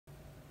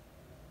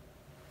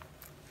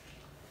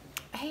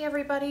Hey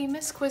everybody,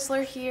 Miss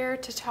Quizler here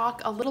to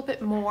talk a little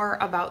bit more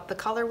about the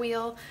color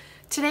wheel.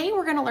 Today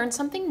we're going to learn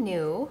something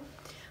new.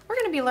 We're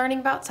going to be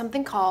learning about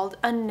something called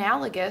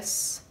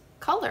analogous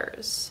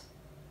colors.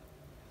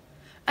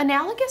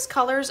 Analogous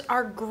colors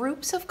are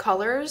groups of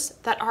colors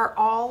that are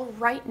all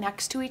right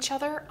next to each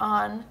other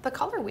on the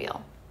color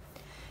wheel.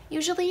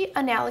 Usually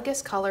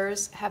analogous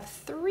colors have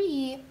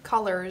 3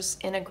 colors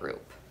in a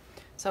group.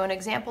 So an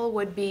example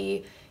would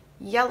be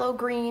yellow,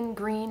 green,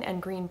 green,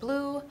 and green,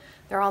 blue.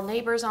 They're all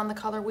neighbors on the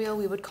color wheel.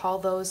 We would call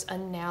those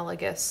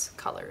analogous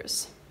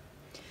colors.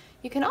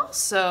 You can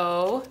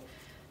also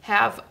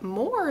have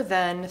more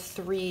than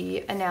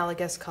 3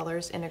 analogous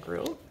colors in a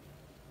group.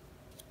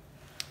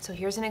 So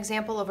here's an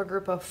example of a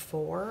group of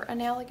 4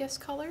 analogous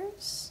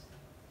colors.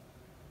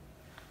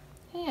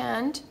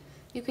 And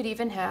you could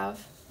even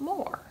have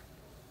more.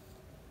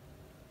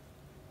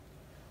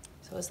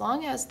 So as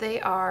long as they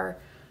are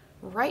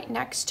right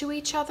next to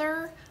each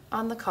other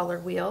on the color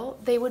wheel,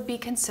 they would be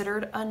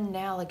considered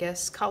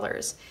analogous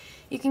colors.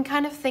 You can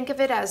kind of think of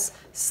it as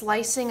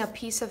slicing a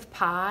piece of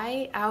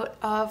pie out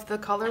of the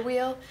color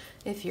wheel.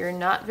 If you're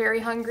not very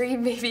hungry,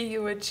 maybe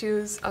you would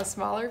choose a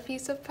smaller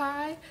piece of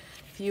pie.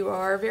 If you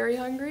are very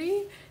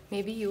hungry,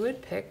 maybe you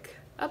would pick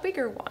a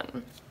bigger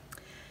one.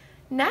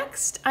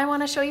 Next, I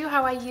want to show you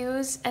how I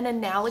use an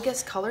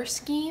analogous color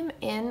scheme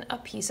in a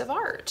piece of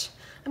art.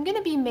 I'm going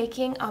to be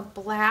making a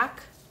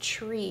black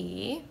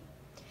tree.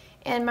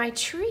 And my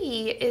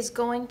tree is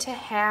going to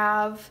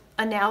have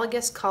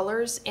analogous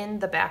colors in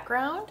the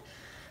background.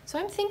 So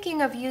I'm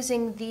thinking of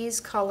using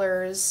these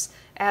colors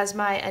as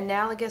my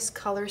analogous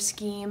color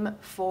scheme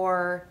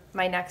for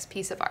my next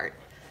piece of art.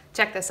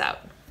 Check this out.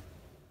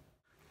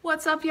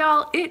 What's up,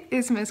 y'all? It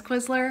is Miss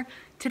Quizler.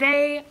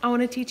 Today I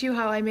want to teach you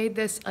how I made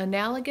this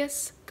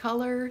analogous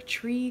color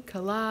tree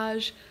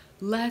collage.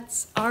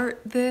 Let's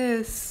art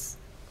this.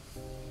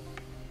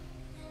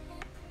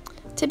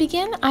 To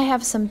begin, I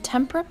have some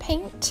tempera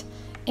paint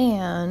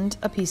and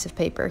a piece of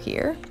paper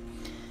here.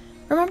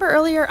 Remember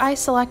earlier I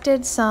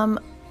selected some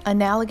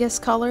analogous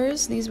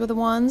colors? These were the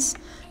ones.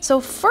 So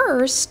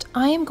first,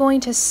 I am going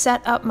to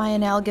set up my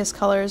analogous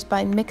colors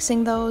by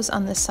mixing those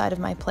on this side of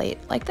my plate,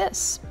 like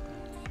this.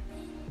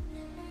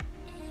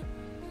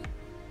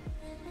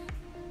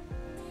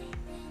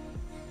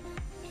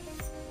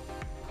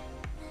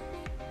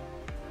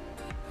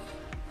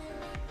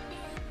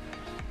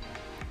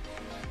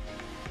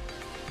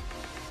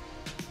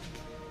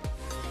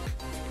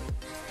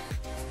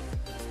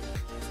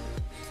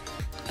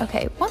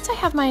 Okay, once I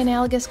have my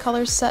analogous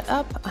colors set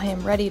up, I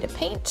am ready to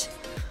paint.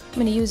 I'm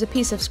going to use a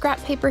piece of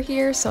scrap paper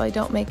here so I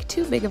don't make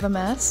too big of a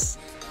mess.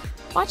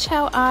 Watch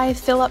how I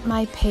fill up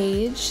my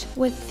page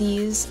with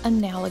these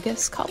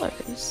analogous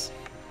colors.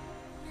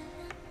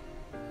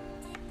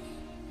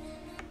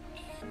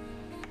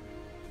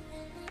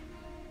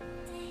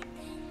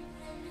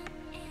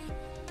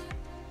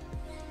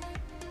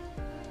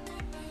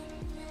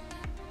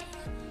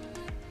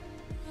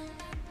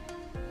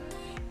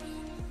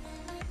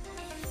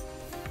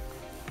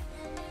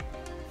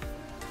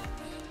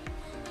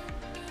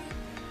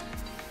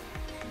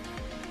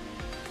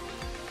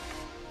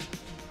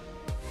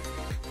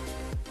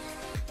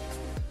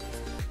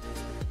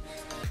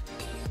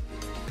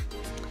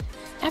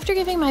 After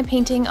giving my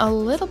painting a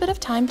little bit of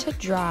time to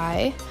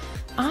dry,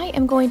 I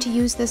am going to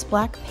use this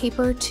black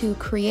paper to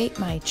create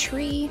my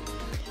tree.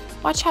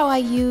 Watch how I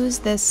use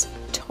this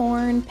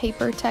torn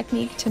paper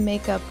technique to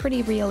make a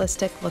pretty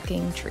realistic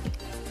looking tree.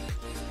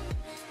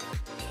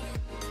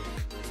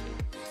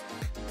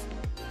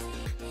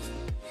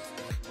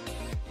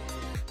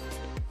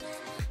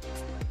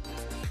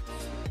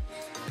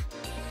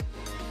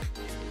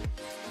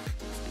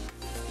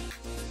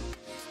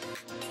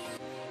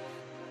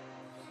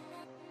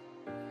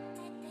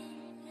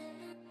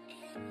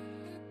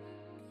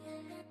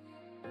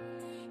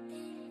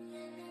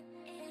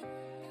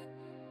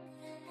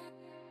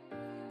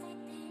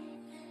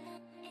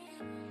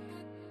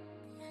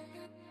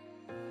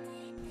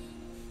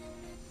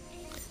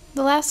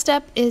 The last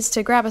step is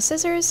to grab a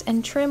scissors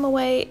and trim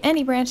away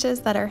any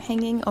branches that are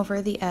hanging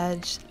over the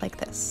edge like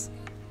this.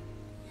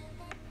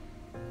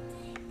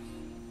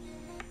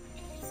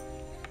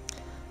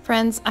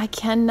 Friends, I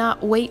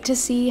cannot wait to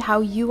see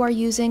how you are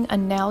using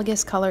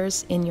analogous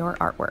colors in your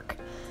artwork.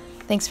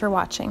 Thanks for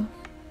watching.